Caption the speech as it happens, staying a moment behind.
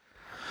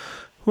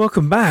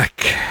Welcome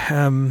back.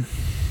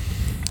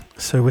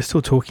 So we're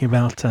still talking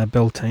about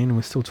Beltane.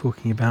 We're still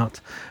talking about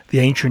the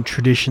ancient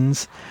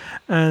traditions,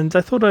 and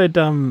I thought I'd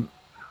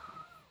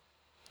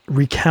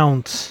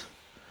recount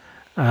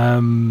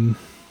um,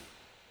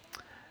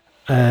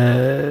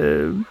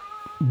 uh,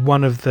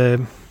 one of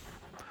the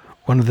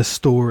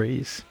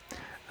stories.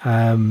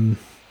 Um,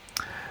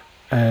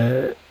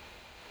 uh,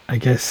 I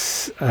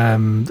guess,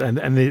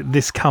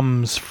 this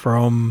comes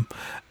from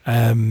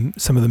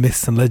some of the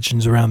myths and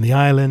legends around the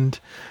island.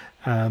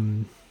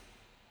 Um,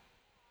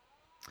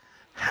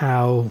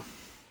 how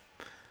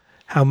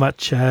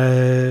much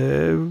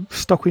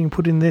stock we can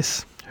put in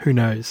this, who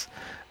knows?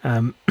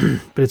 But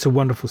it's a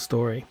wonderful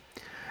story.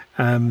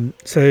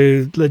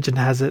 So legend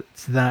has it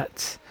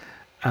that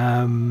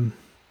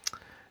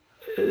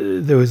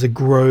there was a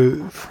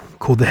grove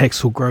called the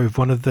Hexel Grove,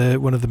 one of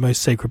the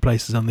most sacred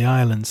places on the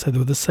island. So there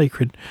were the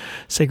sacred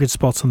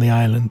spots on the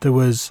island. There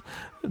was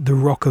the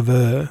Rock of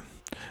Ur,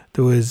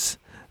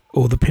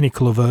 or the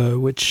Pinnacle of Ur,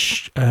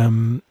 which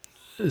is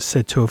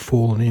said to have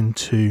fallen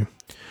into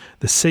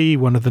the sea.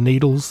 One of the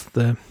needles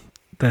that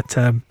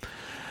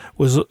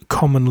was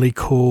commonly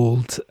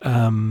called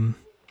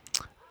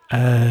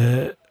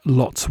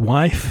Lot's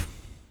wife,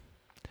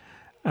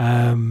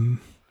 or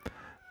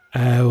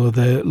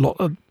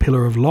the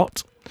Pillar of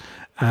Lot.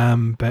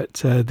 But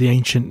the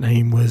ancient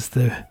name was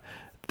the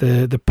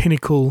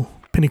Pinnacle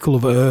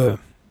of Ur.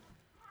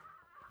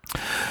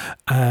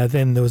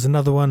 Then there was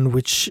another one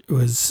which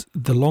was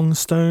the Long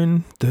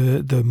Stone,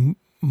 the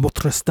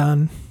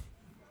Mutrastan,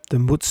 the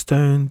Mut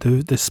Stone,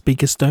 the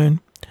Speaker Stone.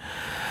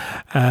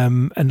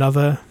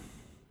 Another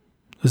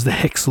was the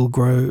Hexel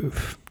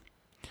Grove.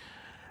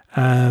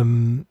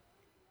 Now,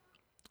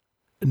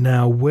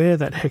 where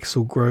that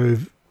Hexel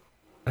Grove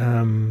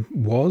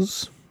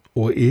was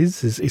or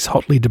is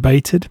hotly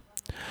debated.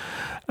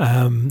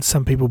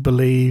 Some people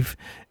believe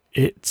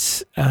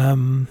it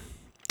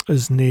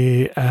was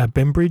near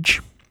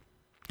Bembridge.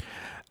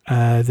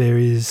 There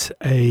is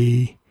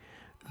the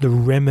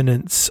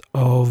remnants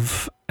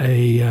of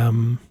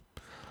a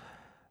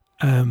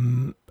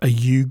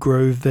yew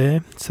grove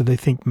there, so they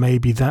think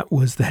maybe that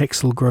was the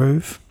Hexel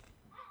Grove.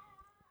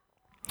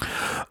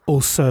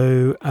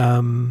 Also,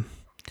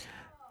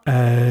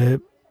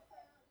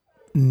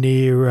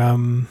 near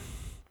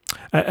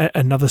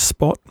another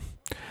spot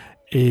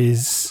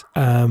is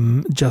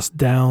just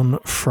down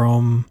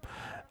from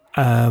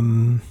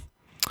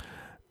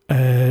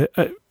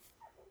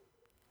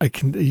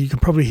you can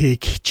probably hear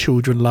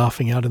children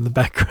laughing out in the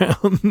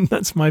background.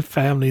 That's my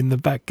family in the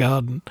back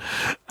garden.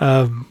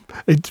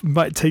 It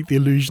might take the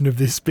illusion of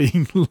this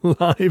being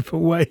live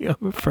away,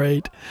 I'm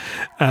afraid.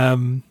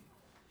 But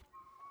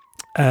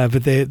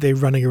they're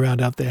running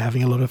around out there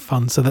having a lot of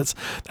fun. So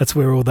that's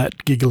where all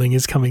that giggling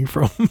is coming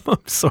from.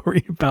 I'm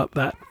sorry about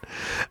that.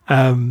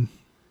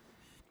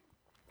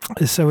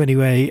 So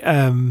anyway,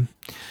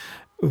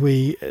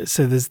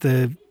 there's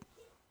the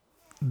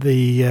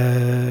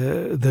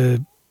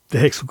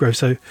Hexel Grove.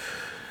 So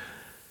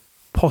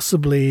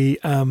possibly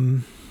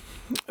it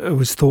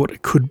was thought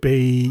it could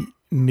be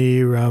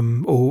near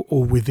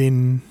or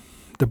within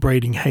the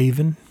Brading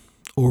Haven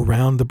or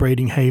around the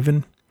Brading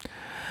Haven.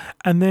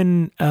 And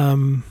then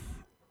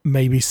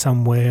maybe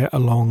somewhere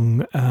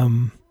along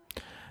the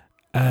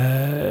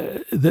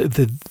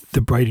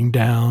Brading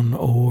Down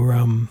or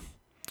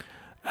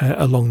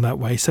along that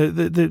way. So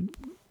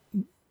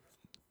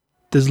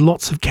there's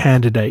lots of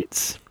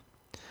candidates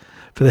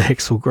for the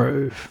Hexel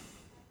Grove.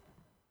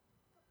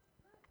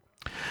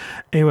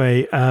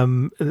 Anyway,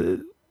 now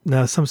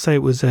some say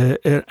it was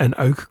an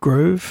oak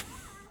grove,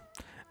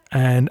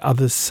 and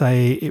others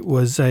say it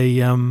was a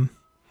yew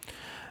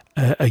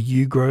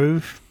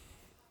grove.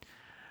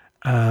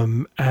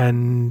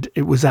 And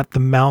it was at the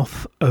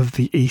mouth of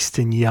the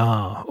Eastern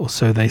Yar, or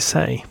so they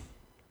say.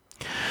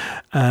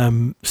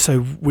 So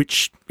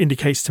which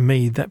indicates to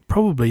me that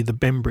probably the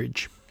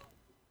Bembridge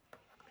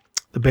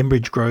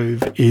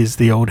Grove is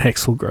the old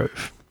Hexel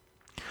Grove.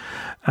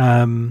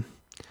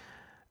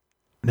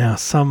 Now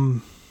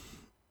some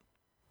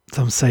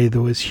say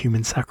there was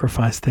human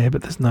sacrifice there,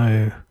 but there's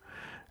no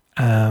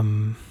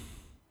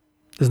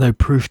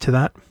proof to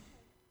that.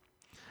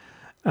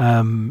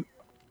 But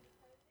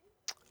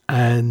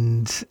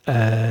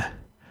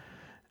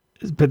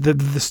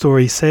the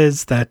story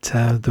says that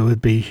there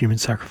would be human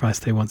sacrifice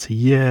there once a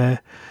year.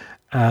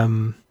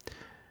 I'm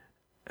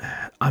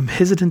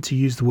hesitant to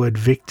use the word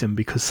victim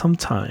because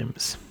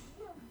sometimes,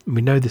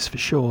 we know this for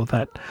sure,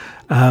 that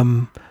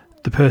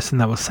the person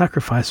that was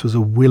sacrificed was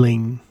a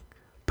willing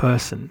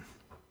person.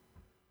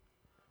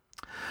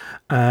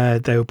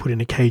 They were put in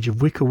a cage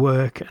of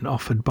wickerwork and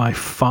offered by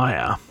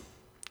fire.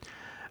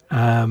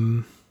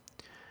 One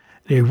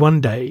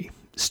day,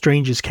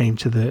 strangers came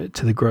to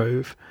the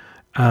grove.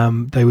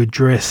 They were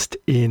dressed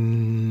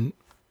in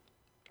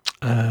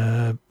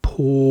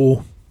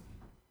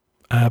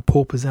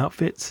pauper's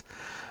outfits,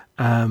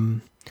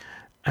 and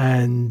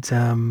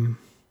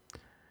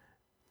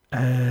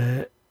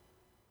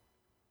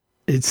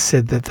it's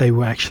said that they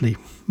were actually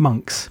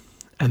monks,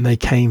 and they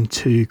came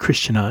to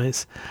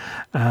Christianize.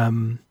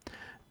 The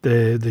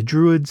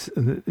Druids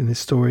in this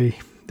story,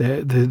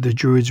 the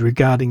Druids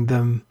regarding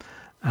them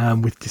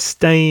with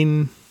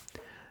disdain,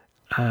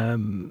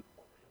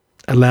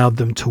 allowed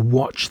them to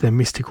watch their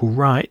mystical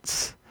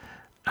rites,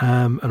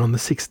 and on the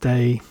sixth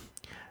day,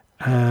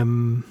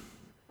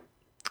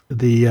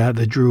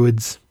 the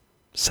Druids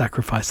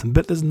sacrificed them.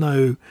 But there's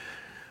no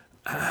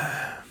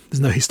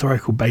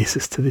historical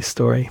basis to this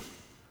story.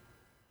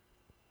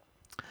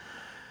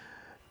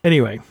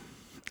 Anyway,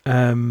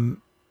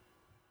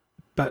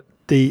 but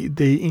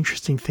the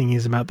interesting thing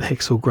is about the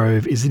Hexhall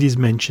Grove is it is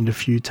mentioned a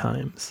few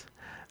times,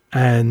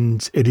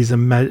 and it is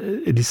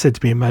said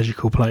to be a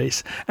magical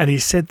place, and he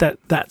said that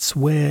that's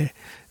where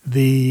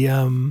the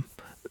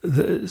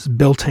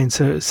Beltane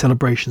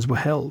celebrations were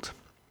held.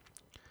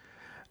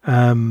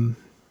 So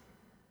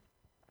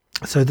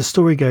the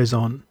story goes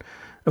on.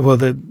 Well,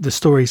 the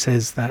story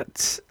says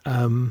that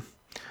on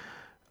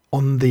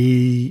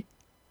the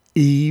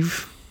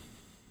eve,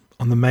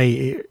 on the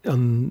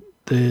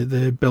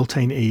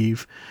Beltane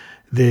eve,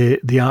 the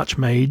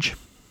Archmage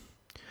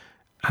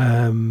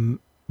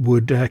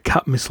would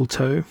cut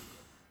mistletoe,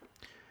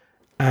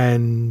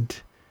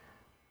 and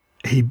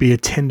he'd be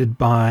attended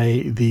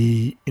by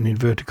the, in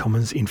inverted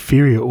commas,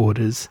 inferior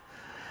orders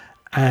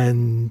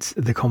and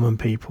the common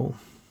people.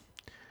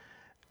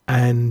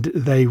 And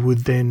they would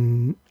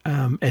then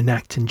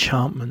enact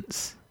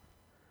enchantments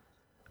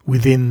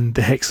within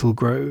the Hexhall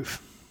Grove.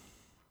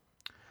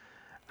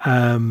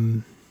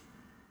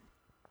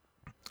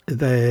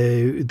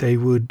 They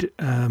would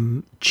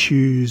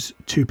choose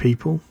two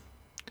people,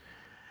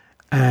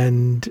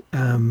 and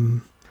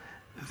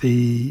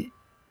they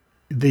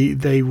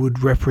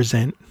would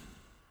represent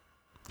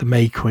the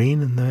May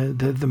Queen and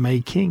the May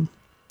King.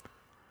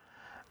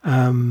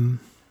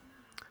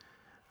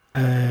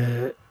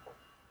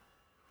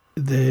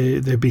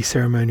 There'd be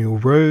ceremonial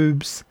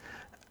robes.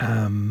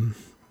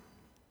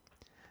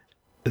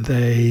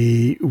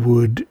 They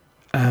would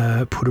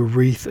put a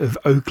wreath of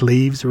oak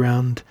leaves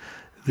around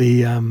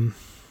the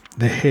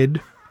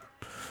head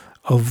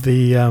of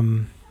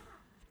the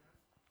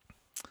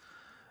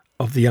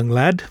young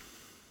lad,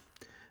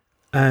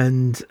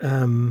 and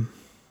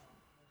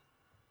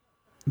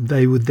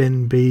they would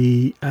then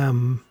be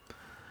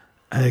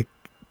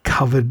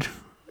covered.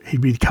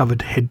 He'd be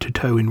covered head to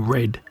toe in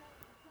red.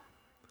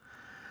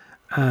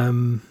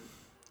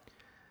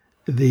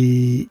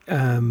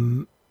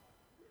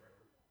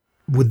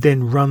 Would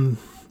then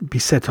be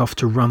set off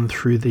to run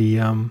through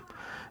the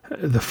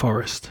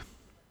forest,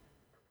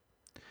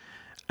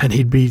 and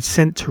he'd be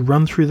sent to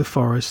run through the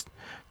forest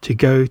to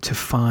go to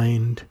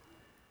find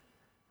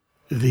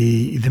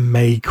the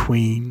May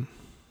Queen.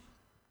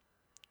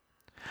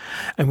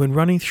 And when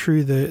running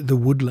through the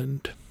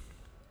woodland,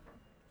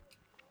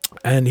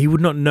 and he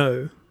would not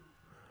know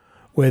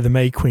where the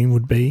May Queen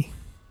would be,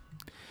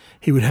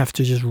 he would have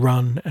to just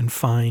run and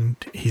find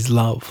his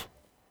love.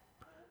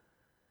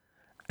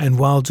 And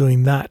while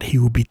doing that, he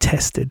would be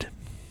tested.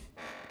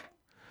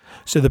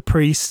 So the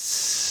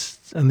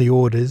priests and the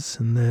orders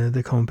and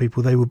the common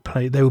people, they would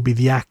be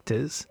the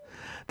actors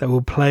that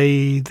will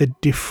play the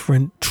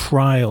different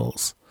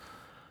trials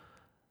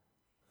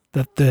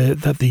that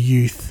the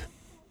youth,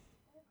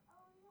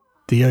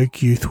 the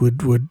oak youth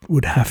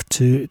would have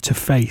to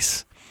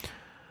face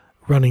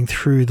running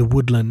through the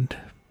woodland.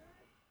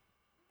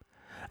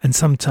 And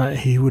sometimes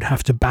he would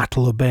have to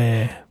battle a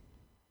bear,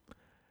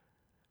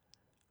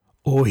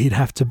 or he'd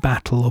have to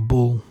battle a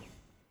bull.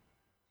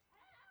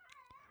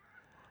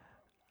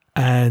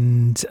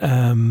 And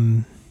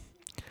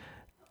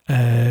as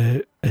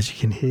you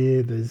can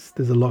hear, there's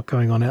a lot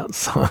going on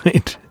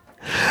outside.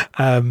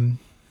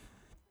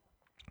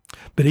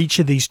 But each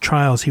of these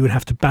trials, he would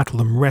have to battle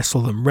them,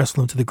 wrestle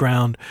them to the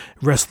ground,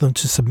 wrestle them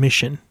to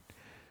submission,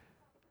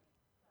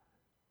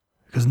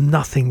 because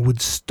nothing would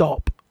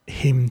stop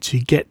him to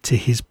get to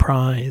his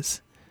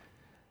prize.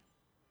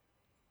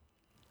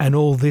 And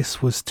all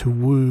this was to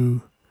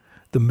woo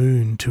the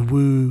moon, to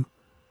woo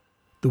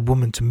the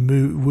woman, to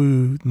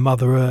woo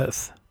Mother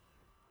Earth,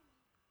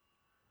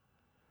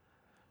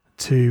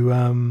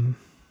 to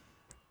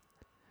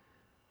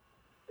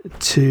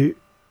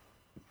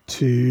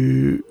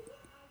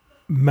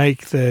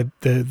make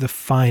the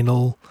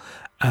final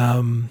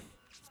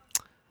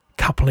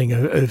coupling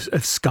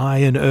of sky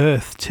and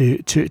earth,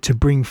 to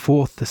bring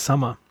forth the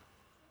summer.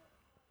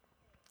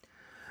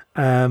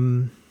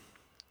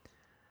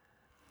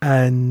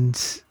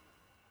 And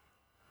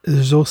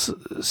there's also,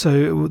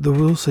 so there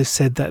was also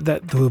said that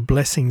there were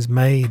blessings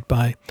made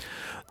by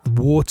the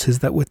waters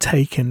that were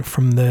taken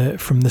from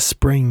the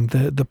spring,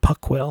 the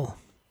Puckwell.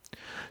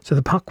 So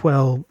the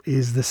Puckwell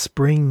is the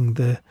spring,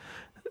 the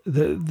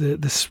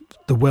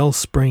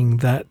wellspring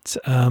that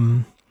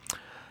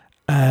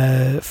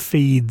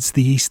feeds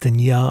the Eastern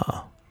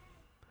Yar.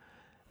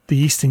 The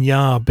Eastern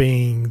Yar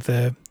being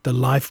the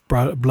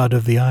lifeblood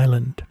of the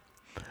island,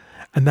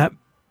 and that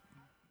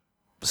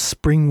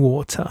spring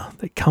water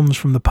that comes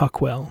from the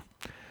Puckwell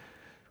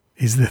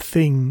is the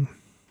thing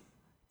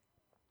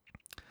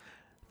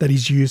that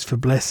is used for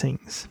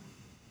blessings.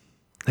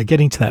 Now,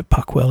 getting to that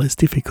Puck Well is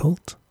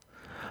difficult.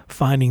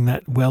 Finding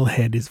that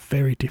wellhead is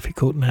very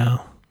difficult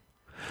now.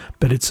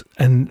 But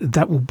and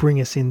that will bring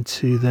us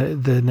into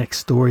the next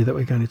story that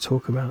we're going to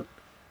talk about.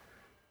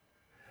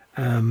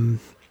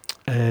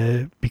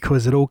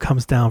 Because it all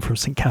comes down from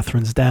St.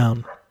 Catherine's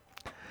Down.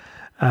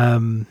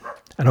 And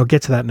I'll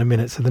get to that in a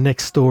minute. So the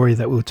next story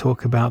that we'll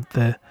talk about,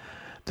 the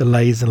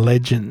lays and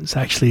legends,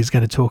 actually is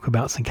going to talk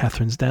about St.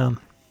 Catherine's Down.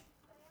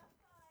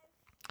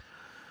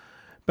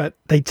 But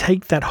they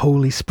take that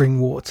holy spring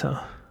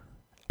water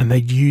and they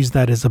use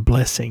that as a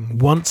blessing.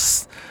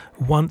 Once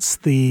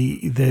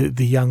the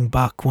young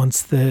buck,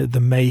 once the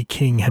May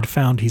King had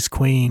found his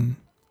queen,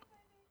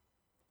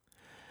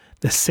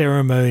 the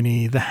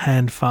ceremony, the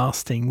hand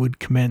fasting would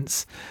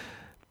commence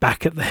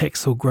back at the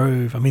Hexhall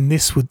Grove. I mean,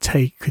 this could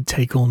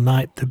take all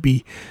night to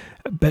be,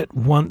 but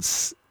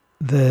once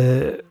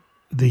the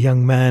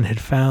young man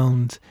had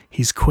found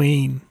his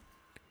queen,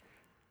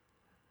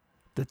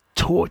 the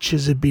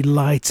torches would be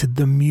lighted,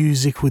 the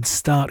music would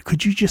start.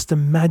 Could you just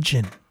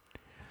imagine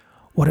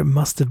what it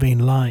must have been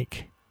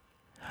like?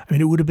 I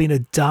mean, it would have been a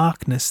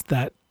darkness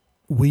that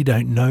we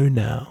don't know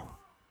now.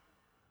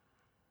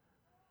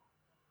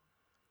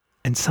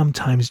 And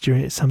sometime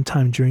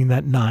during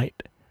that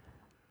night,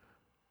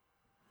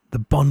 the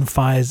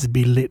bonfires would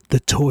be lit, the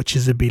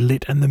torches would be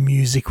lit, and the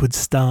music would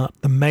start.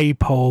 The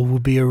maypole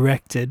would be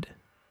erected.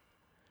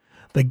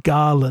 The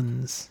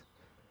garlands,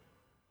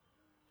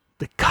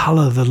 the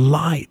colour, the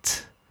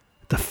light,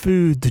 the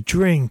food, the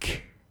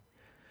drink,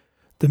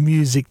 the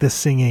music, the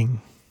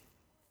singing.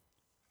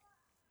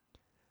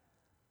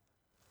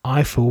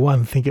 I, for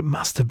one, think it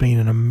must have been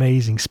an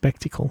amazing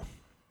spectacle.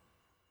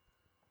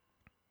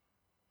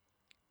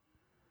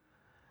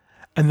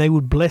 And they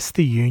would bless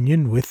the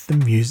union with the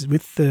music,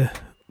 with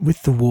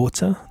the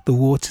water. The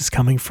water's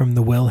coming from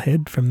the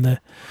wellhead, from the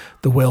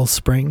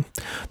wellspring.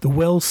 The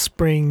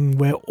wellspring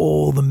where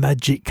all the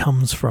magic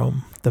comes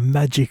from. The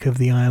magic of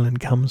the island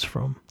comes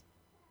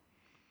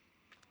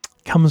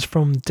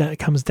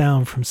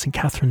down from St.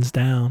 Catherine's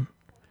Down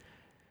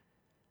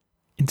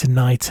into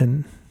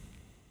Knighton.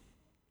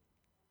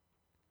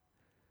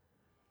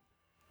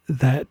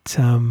 That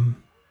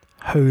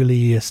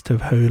holiest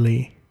of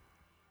holy.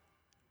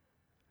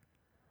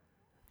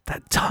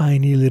 That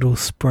tiny little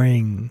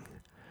spring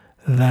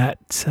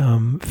that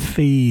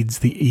feeds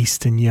the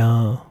Eastern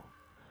Yar,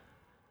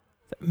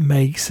 that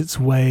makes its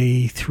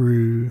way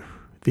through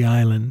the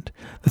island.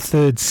 The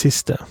third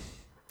sister,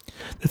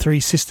 the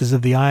three sisters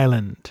of the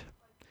island,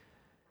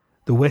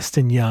 the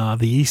Western Yar,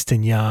 the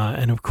Eastern Yar,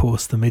 and of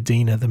course the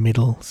Medina, the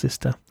middle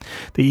sister.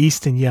 The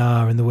Eastern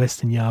Yar and the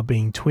Western Yar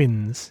being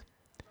twins.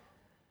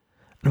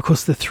 And of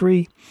course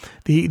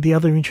the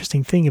other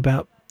interesting thing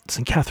about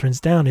St. Catherine's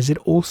Down is it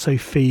also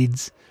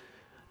feeds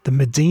the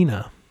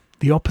Medina,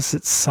 the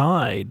opposite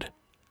side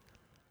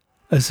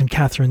of St.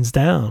 Catherine's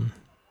Down.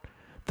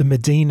 The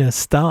Medina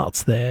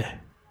starts there.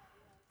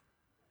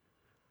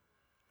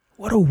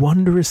 What a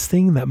wondrous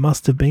thing that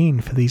must have been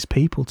for these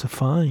people to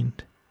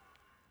find.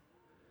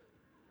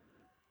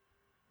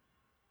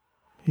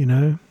 You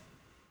know,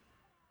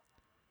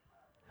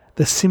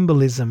 the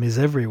symbolism is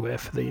everywhere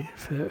for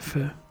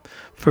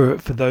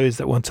those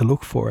that want to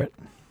look for it.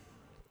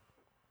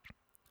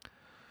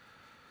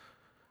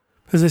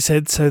 As I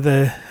said, so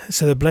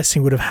the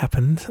blessing would have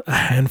happened, a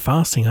hand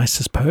fasting, I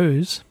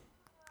suppose,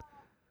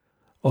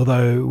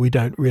 although we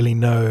don't really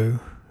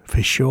know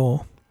for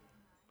sure.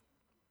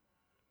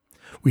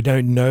 We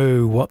don't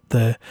know what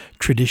the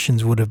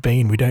traditions would have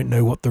been. We don't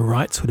know what the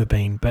rites would have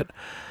been, but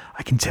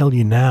I can tell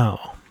you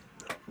now,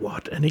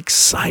 what an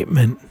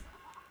excitement.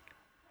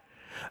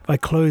 If I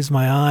close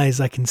my eyes,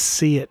 I can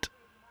see it.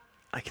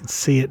 I can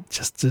see it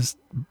just as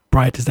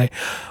bright as day.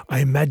 I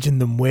imagine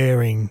them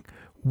wearing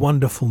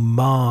wonderful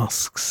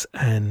masks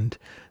and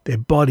their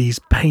bodies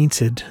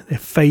painted, their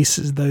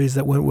faces, those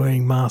that weren't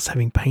wearing masks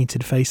having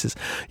painted faces.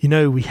 You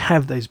know, we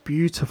have those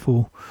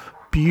beautiful,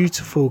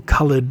 beautiful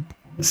coloured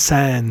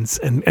sands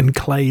and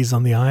clays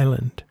on the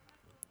island.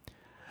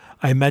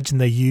 I imagine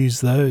they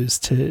use those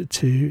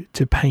to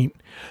paint,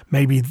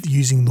 maybe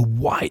using the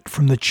white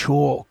from the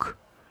chalk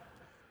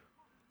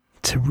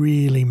to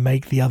really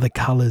make the other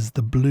colours,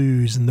 the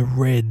blues and the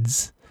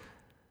reds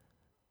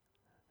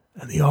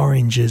and the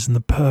oranges and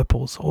the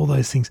purples, all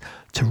those things,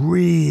 to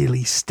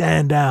really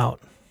stand out.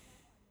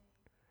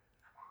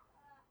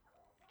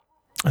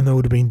 And there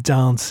would have been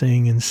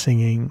dancing and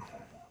singing.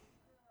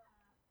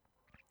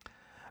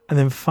 And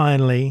then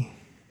finally,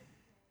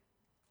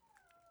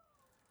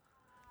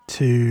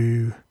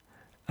 to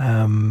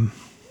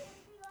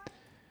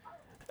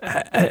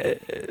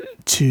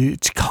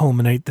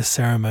culminate the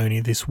ceremony,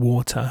 this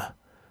water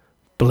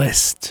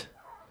blessed,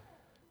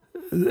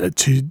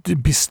 to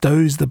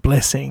bestows the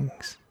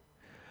blessings,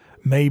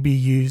 maybe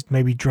used,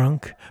 maybe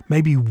drunk,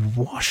 maybe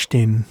washed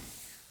in.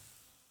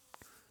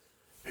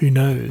 Who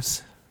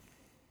knows?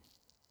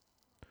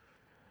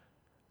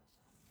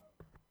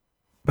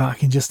 But I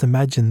can just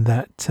imagine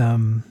that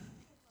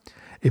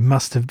it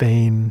must have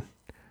been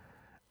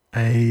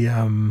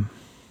an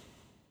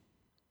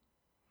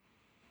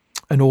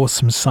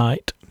awesome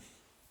sight.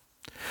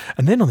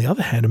 And then on the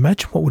other hand,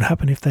 imagine what would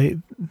happen if they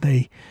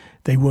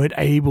weren't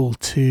able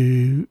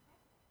to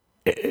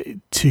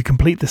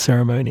complete the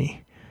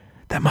ceremony.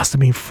 That must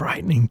have been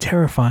frightening,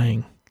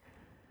 terrifying.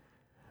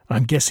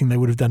 I'm guessing they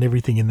would have done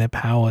everything in their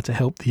power to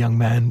help the young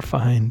man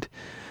find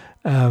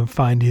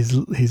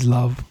his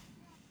love,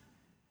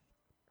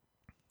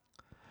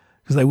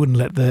 because they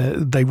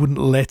wouldn't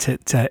let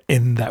it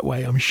end that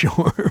way, I'm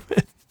sure.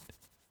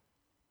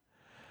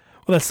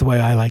 Well, that's the way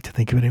I like to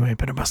think of it anyway.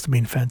 But it must have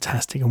been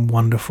fantastic and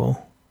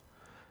wonderful.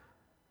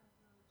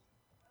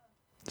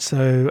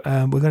 So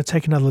we're going to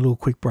take another little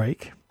quick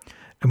break,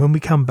 and when we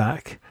come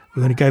back,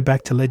 we're going to go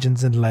back to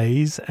Legends and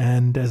Lays,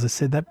 and as I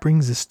said, that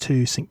brings us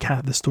to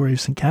the story of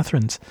St.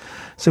 Catherine's.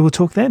 So we'll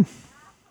talk then.